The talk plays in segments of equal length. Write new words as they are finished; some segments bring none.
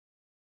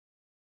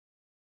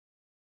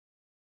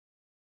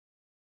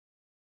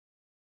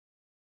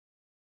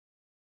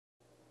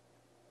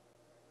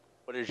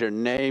What is your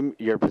name,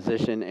 your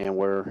position, and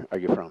where are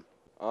you from?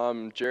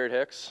 I'm Jared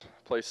Hicks,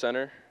 play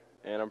center,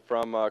 and I'm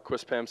from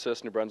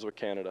Quispamsis, New Brunswick,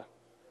 Canada.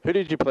 Who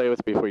did you play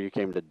with before you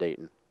came to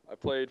Dayton? I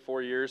played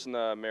 4 years in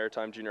the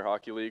Maritime Junior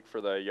Hockey League for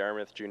the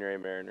Yarmouth Junior A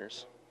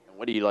Mariners. And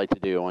what do you like to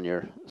do on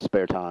your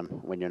spare time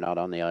when you're not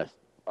on the ice?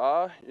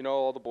 All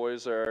the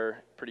boys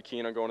are pretty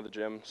keen on going to the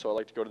gym, so I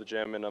like to go to the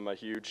gym, and I'm a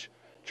huge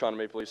Toronto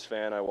Maple Leafs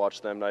fan. I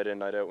watch them night in,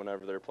 night out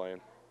whenever they're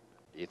playing.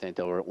 Do you think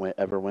they'll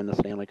ever win the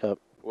Stanley Cup?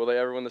 Will they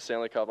ever win the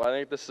Stanley Cup? I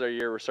think this is our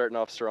year. We're starting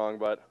off strong,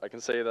 but I can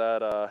say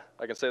that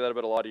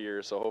about a lot of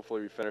years. So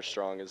hopefully we finish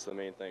strong is the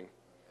main thing.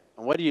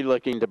 And what are you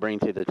looking to bring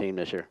to the team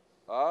this year?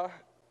 I'm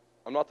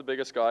not the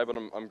biggest guy, but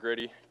I'm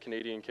gritty,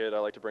 Canadian kid. I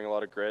like to bring a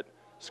lot of grit,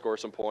 score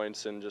some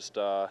points, and just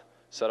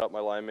set up my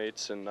line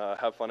mates and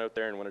have fun out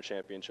there and win a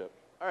championship.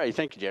 All right,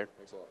 thank you, Jared.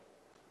 Thanks a lot.